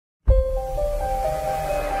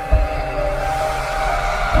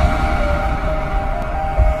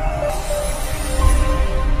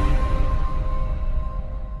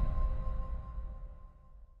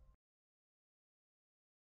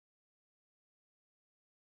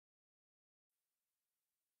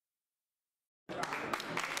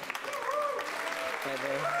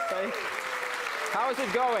How's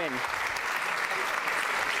it going?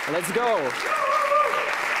 Let's go.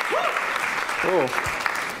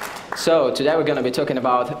 Ooh. So today we're going to be talking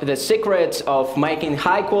about the secrets of making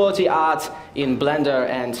high-quality art in Blender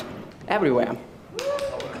and everywhere.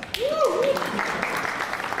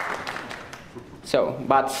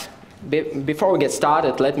 But before we get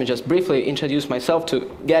started, let me just briefly introduce myself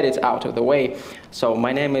to get it out of the way. So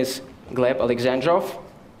my name is Gleb Alexandrov.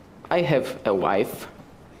 I have a wife,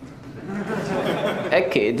 a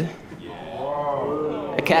kid,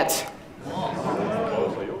 a cat,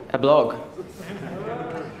 a blog,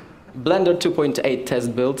 Blender 2.8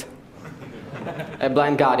 test build, a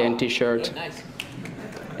Blind Guardian t-shirt,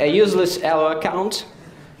 a useless Elo account,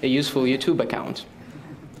 a useful YouTube account,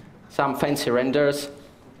 some fancy renders,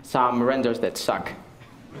 some renders that suck,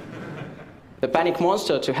 the panic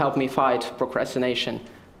monster to help me fight procrastination,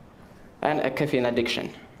 and a caffeine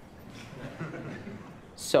addiction.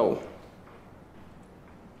 So,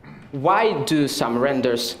 why do some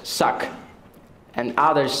renders suck and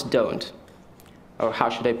others don't? Or how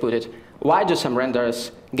should I put it? Why do some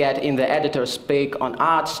renders get in the editor's pick on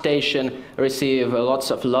Artstation, receive lots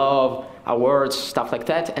of love, awards, stuff like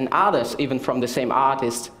that, and others, even from the same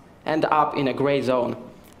artist, end up in a gray zone?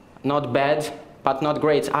 Not bad, but not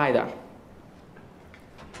great either.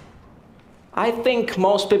 I think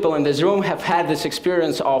most people in this room have had this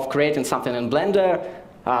experience of creating something in Blender,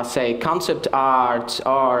 say concept art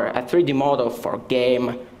or a 3D model for a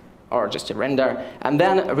game or just a render, and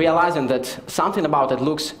then realizing that something about it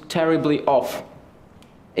looks terribly off.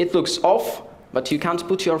 It looks off, but you can't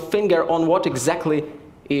put your finger on what exactly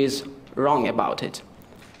is wrong about it.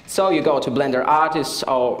 So you go to Blender artists,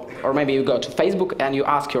 or maybe you go to Facebook and you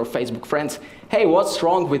ask your Facebook friends, hey, what's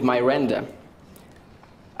wrong with my render?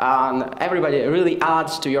 And everybody really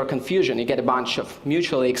adds to your confusion. You get a bunch of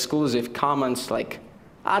mutually exclusive comments like,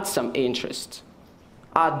 add some interest,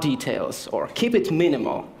 add details, or keep it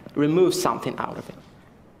minimal, remove something out of it.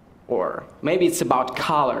 Or maybe it's about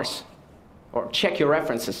colors, or check your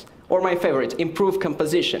references, or my favorite, improve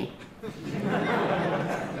composition.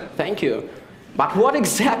 Thank you. But what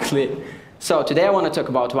exactly? So today I want to talk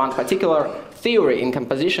about one particular theory in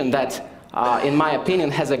composition that, in my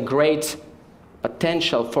opinion, has a great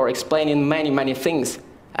potential for explaining many, many things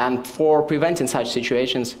and for preventing such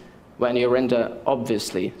situations when your render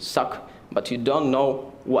obviously suck, but you don't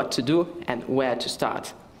know what to do and where to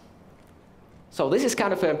start. So this is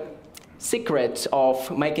kind of a secret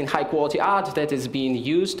of making high-quality art that is being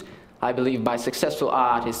used, I believe, by successful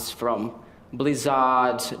artists from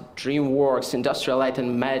Blizzard, DreamWorks, Industrial Light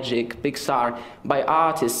and Magic, Pixar, by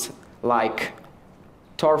artists like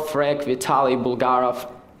Torfrek, Vitaly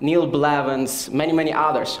Bulgarov, Neil Blevins, many, many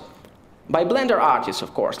others. By Blender artists,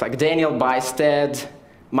 of course, like Daniel Bystad,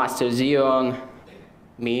 Master Zion,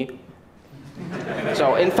 me.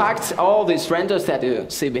 So, in fact, all these renders that you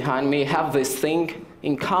see behind me have this thing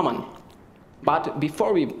in common. But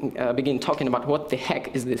before we begin talking about what the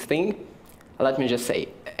heck is this thing, let me just say,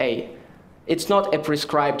 A, it's not a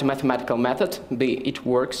prescribed mathematical method. B, it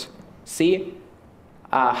works. C,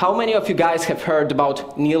 how many of you guys have heard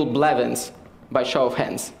about Neil Blevins by show of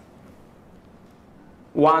hands?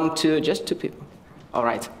 1, 2, just 2 people. All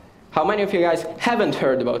right. How many of you guys haven't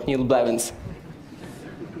heard about Neil Blevins?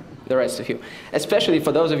 The rest of you. Especially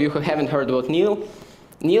for those of you who haven't heard about Neil.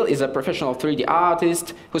 Neil is a professional 3D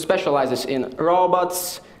artist who specializes in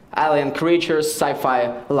robots, alien creatures,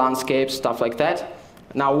 sci-fi landscapes, stuff like that.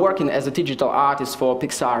 Now working as a digital artist for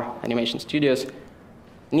Pixar Animation Studios.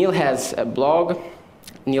 Neil has a blog,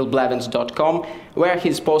 neilblevins.com, where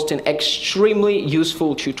he's posting extremely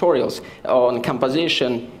useful tutorials on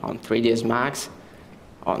composition, on 3ds Max,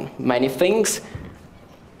 on many things.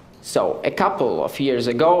 So a couple of years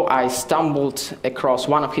ago, I stumbled across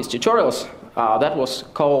one of his tutorials that was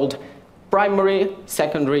called Primary,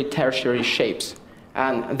 Secondary, Tertiary Shapes.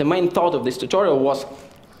 And the main thought of this tutorial was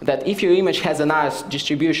that if your image has a nice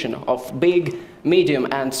distribution of big, medium,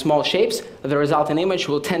 and small shapes, the resulting image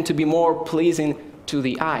will tend to be more pleasing to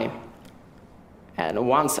the eye. And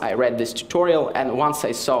once I read this tutorial, and once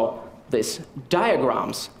I saw these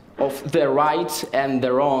diagrams of the right and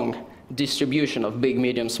the wrong distribution of big,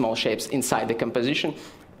 medium, small shapes inside the composition,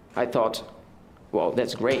 I thought, well,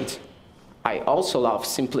 that's great. I also love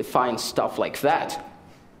simplifying stuff like that.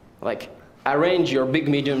 Like, arrange your big,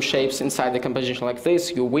 medium shapes inside the composition like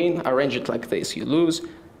this, you win. Arrange it like this, you lose.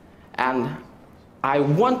 And I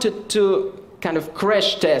wanted to kind of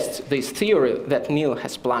crash test this theory that Neil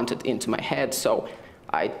has planted into my head, so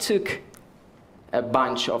I took a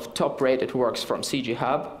bunch of top-rated works from CG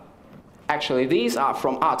Hub. Actually, these are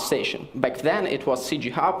from Artstation. Back then, it was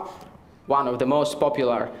CG Hub, one of the most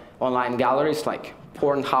popular online galleries like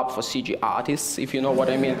Pornhub for CG artists, if you know what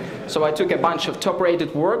I mean. So I took a bunch of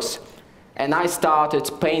top-rated works, and I started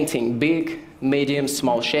painting big, medium,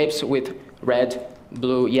 small shapes with red,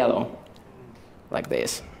 blue, yellow, like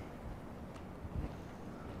this.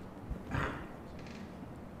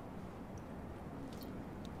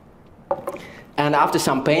 And after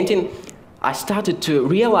some painting, I started to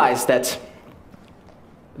realize that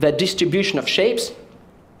the distribution of shapes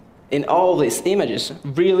in all these images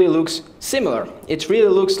really looks similar. It really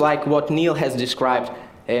looks like what Neil has described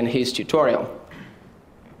in his tutorial.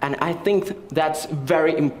 And I think that's a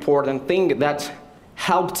very important thing that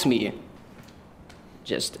helped me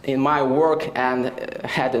just in my work and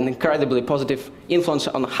had an incredibly positive influence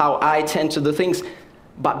on how I tend to do things.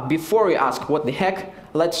 But before we ask what the heck,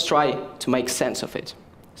 let's try to make sense of it.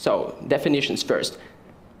 So, definitions first.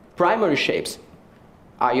 Primary shapes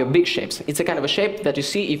are your big shapes. It's a kind of a shape that you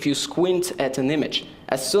see if you squint at an image.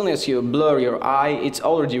 As soon as you blur your eye, it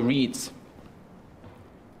already reads.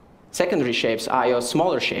 Secondary shapes are your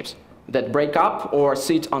smaller shapes that break up or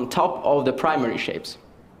sit on top of the primary shapes.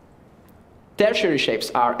 Tertiary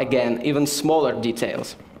shapes are, again, even smaller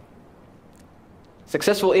details.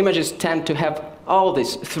 Successful images tend to have all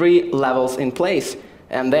these three levels in place,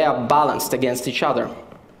 and they are balanced against each other.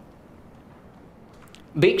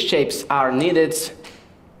 Big shapes are needed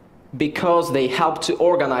because they help to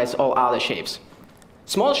organize all other shapes.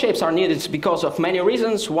 Small shapes are needed because of many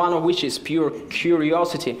reasons, one of which is pure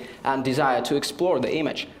curiosity and desire to explore the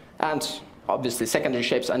image. And obviously, secondary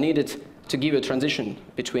shapes are needed to give a transition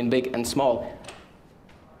between big and small.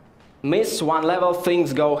 Miss one level,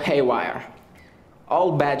 things go haywire.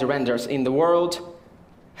 All bad renders in the world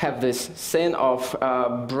have this sin of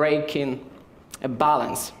breaking a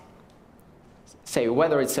balance. Say,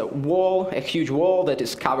 whether it's a wall, a huge wall that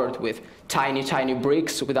is covered with tiny, tiny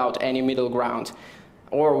bricks without any middle ground,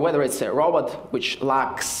 or whether it's a robot which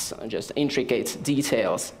lacks just intricate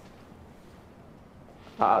details.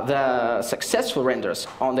 The successful renders,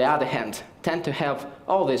 on the other hand, tend to have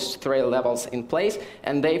all these three levels in place,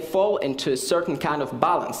 and they fall into a certain kind of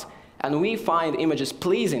balance. And we find images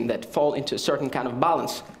pleasing that fall into a certain kind of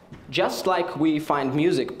balance, just like we find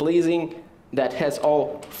music pleasing that has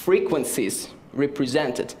all frequencies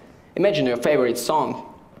represented. Imagine your favorite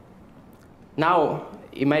song. Now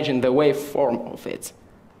imagine the waveform of it.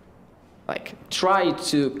 Like, try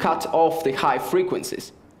to cut off the high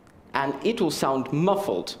frequencies, and it will sound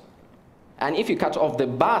muffled. And if you cut off the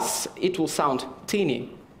bass, it will sound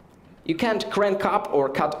teeny. You can't crank up or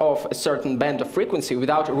cut off a certain band of frequency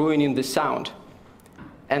without ruining the sound.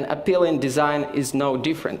 And appealing design is no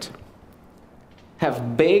different.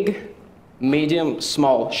 Have big, medium,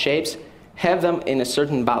 small shapes, have them in a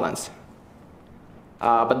certain balance.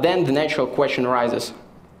 But then the natural question arises.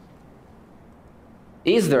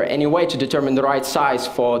 Is there any way to determine the right size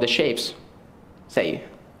for the shapes? Say,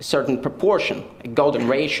 a certain proportion, a golden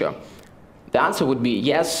ratio. The answer would be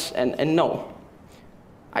yes and no.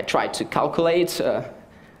 I tried to calculate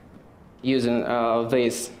using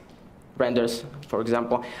these renders, for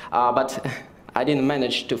example, but I didn't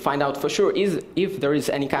manage to find out for sure if there is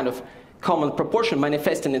any kind of common proportion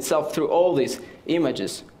manifesting itself through all these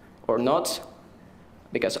images or not,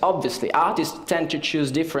 because obviously artists tend to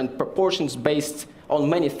choose different proportions based on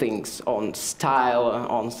many things, on style,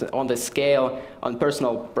 on the scale, on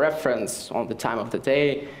personal preference, on the time of the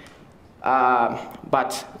day.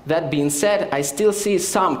 But that being said, I still see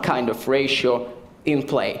some kind of ratio in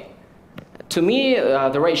play. To me,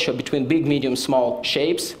 the ratio between big, medium, small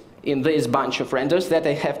shapes in this bunch of renders that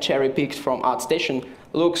I have cherry-picked from Artstation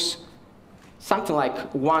looks something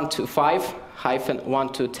like 1:5 -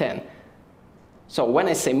 1:10. So when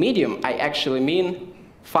I say medium, I actually mean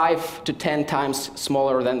 5 to 10 times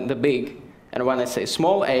smaller than the big. And when I say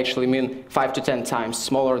small, I actually mean 5 to 10 times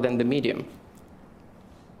smaller than the medium.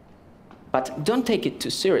 But don't take it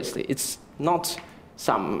too seriously. It's not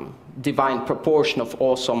some divine proportion of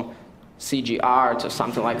awesome CG art or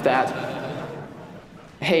something like that.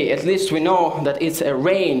 Hey, at least we know that it's a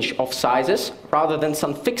range of sizes rather than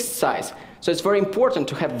some fixed size. So it's very important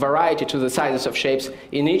to have variety to the sizes of shapes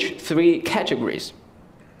in each three categories.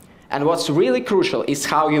 And what's really crucial is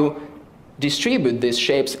how you distribute these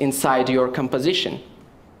shapes inside your composition.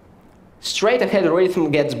 Straight ahead rhythm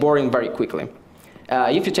gets boring very quickly.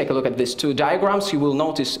 If you take a look at these two diagrams, you will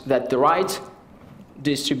notice that the right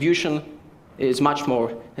distribution is much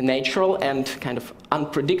more natural and kind of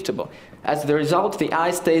unpredictable. As the result, the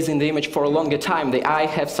eye stays in the image for a longer time. The eye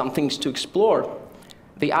has some things to explore.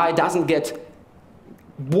 The eye doesn't get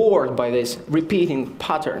bored by this repeating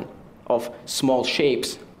pattern of small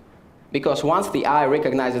shapes. Because once the eye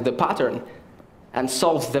recognizes the pattern, and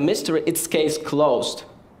solves the mystery, it's case closed.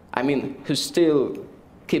 I mean, who still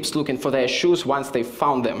keeps looking for their shoes once they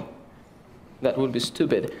found them? That would be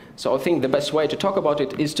stupid. So I think the best way to talk about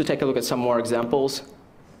it is to take a look at some more examples.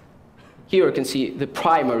 Here you can see the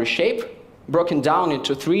primary shape, broken down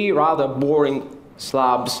into 3 rather boring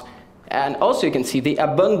slabs. And also you can see the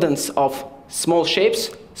abundance of small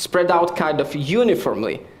shapes spread out kind of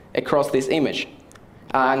uniformly across this image.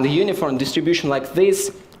 And the uniform distribution like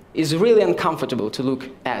this is really uncomfortable to look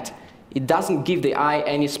at. It doesn't give the eye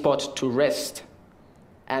any spot to rest.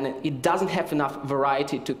 And it doesn't have enough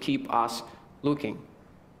variety to keep us looking.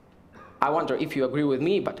 I wonder if you agree with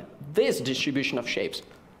me, but this distribution of shapes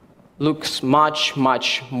looks much,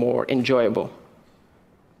 much more enjoyable.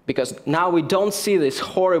 Because now we don't see this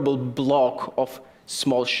horrible block of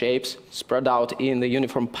small shapes spread out in the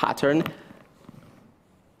uniform pattern.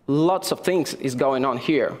 Lots of things is going on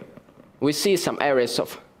here. We see some areas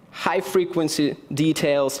of high-frequency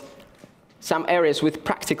details, some areas with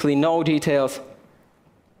practically no details,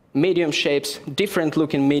 medium shapes,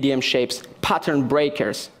 different-looking medium shapes, pattern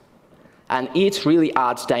breakers. And it really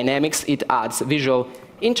adds dynamics, it adds visual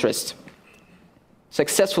interest.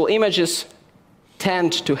 Successful images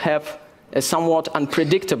tend to have a somewhat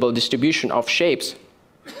unpredictable distribution of shapes,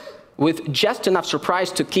 with just enough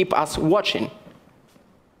surprise to keep us watching.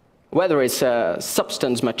 Whether it's a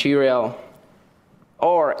substance material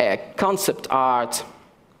or a concept art.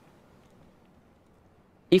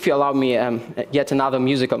 If you allow me yet another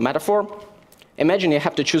musical metaphor, imagine you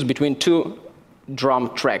have to choose between 2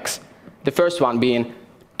 drum tracks. The first one being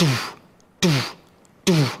doof, doof,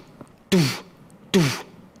 doof, doof, doof,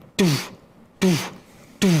 doof, doof,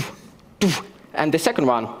 doof, doof, and the second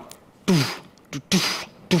one doof, doof,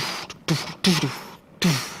 doof, doof, doof,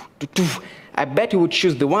 doof, doof. I bet you would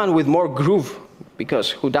choose the one with more groove,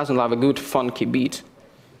 because who doesn't love a good funky beat?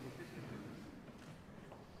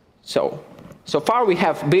 So far we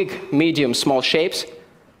have big, medium, small shapes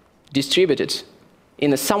distributed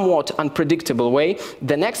in a somewhat unpredictable way.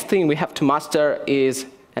 The next thing we have to master is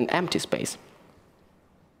an empty space.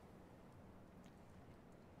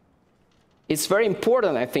 It's very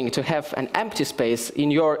important, I think, to have an empty space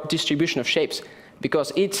in your distribution of shapes,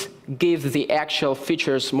 because it gives the actual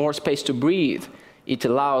features more space to breathe. It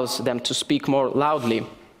allows them to speak more loudly.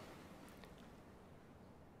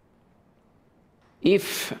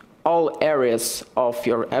 If all areas of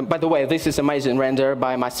your, by the way, this is amazing render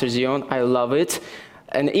by Master Zion, I love it.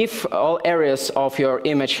 And if all areas of your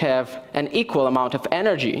image have an equal amount of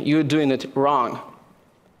energy, you're doing it wrong.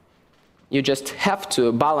 You just have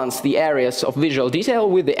to balance the areas of visual detail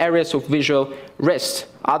with the areas of visual rest.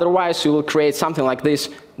 Otherwise, you will create something like this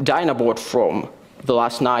Dinobot from The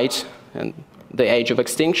Last Night and The Age of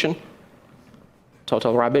Extinction.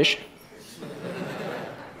 Total rubbish.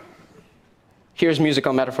 Here's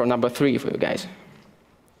musical metaphor number 3 for you guys.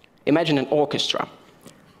 Imagine an orchestra.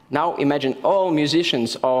 Now imagine all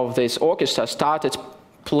musicians of this orchestra started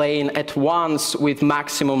playing at once with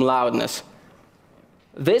maximum loudness.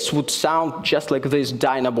 This would sound just like this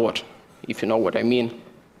Dinobot, if you know what I mean.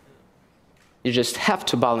 You just have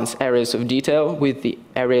to balance areas of detail with the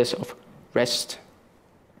areas of rest.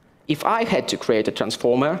 If I had to create a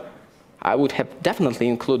transformer, I would have definitely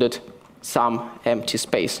included some empty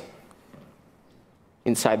space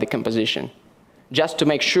inside the composition, just to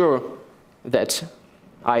make sure that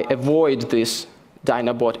I avoid this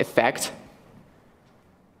Dinobot effect.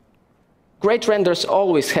 Great renders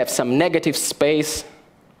always have some negative space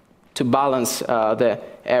to balance the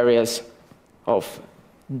areas of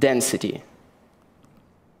density.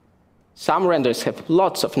 Some renders have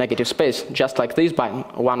lots of negative space, just like this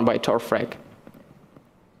one by Torfrag.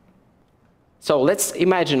 So let's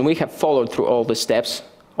imagine we have followed through all the steps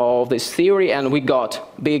of this theory, and we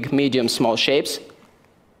got big, medium, small shapes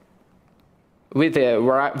with a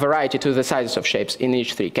variety to the sizes of shapes in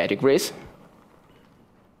each 3 categories.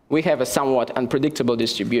 We have a somewhat unpredictable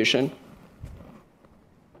distribution.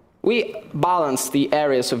 We balance the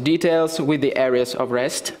areas of details with the areas of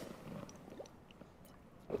rest.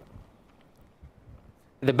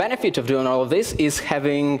 The benefit of doing all of this is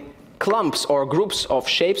having clumps or groups of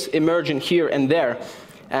shapes emerging here and there.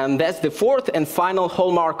 And that's the 4th and final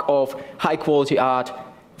hallmark of high-quality art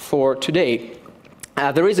for today.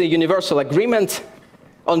 There is a universal agreement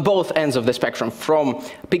on both ends of the spectrum, from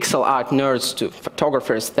pixel art nerds to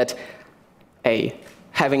photographers, that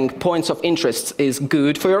having points of interest is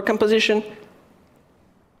good for your composition,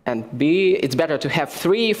 and B, it's better to have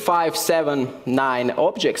 3, 5, 7, 9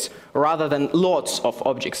 objects rather than lots of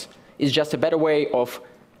objects. It's just a better way of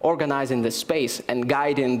organizing the space and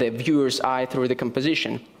guiding the viewer's eye through the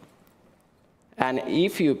composition. And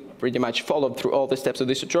if you pretty much followed through all the steps of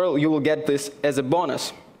this tutorial, you will get this as a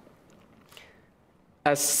bonus.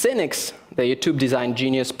 As Cynics, the YouTube design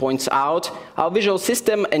genius, points out, our visual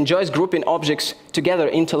system enjoys grouping objects together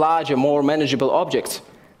into larger, more manageable objects.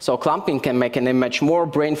 So clumping can make an image more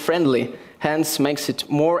brain-friendly, hence makes it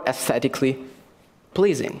more aesthetically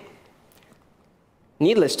pleasing.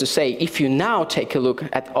 Needless to say, if you now take a look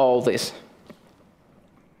at all these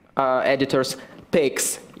editors'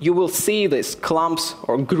 picks, you will see these clumps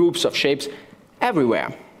or groups of shapes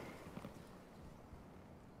everywhere.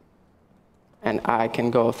 And I can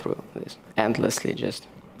go through this endlessly, just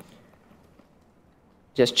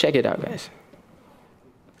check it out, guys.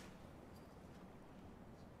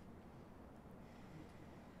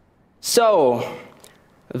 So,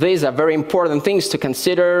 these are very important things to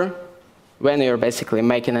consider when you're basically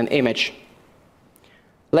making an image.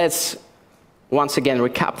 Let's once again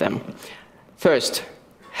recap them. First,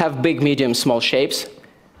 have big, medium, small shapes.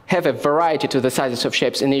 Have a variety to the sizes of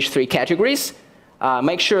shapes in each 3 categories.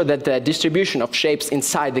 Make sure that the distribution of shapes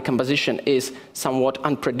inside the composition is somewhat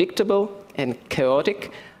unpredictable and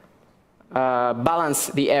chaotic. Balance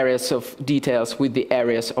the areas of details with the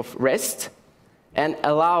areas of rest. And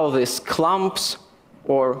allow these clumps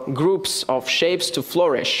or groups of shapes to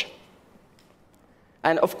flourish.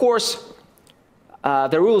 And of course,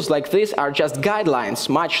 the rules like this are just guidelines,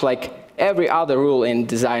 much like every other rule in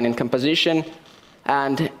design and composition.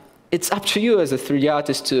 And it's up to you as a 3D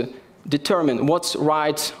artist to determine what's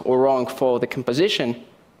right or wrong for the composition.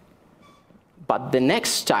 But the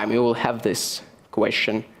next time you will have this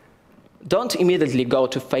question, don't immediately go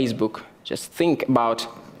to Facebook. Just think about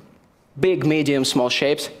big, medium, small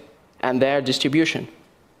shapes and their distribution.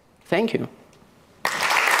 Thank you.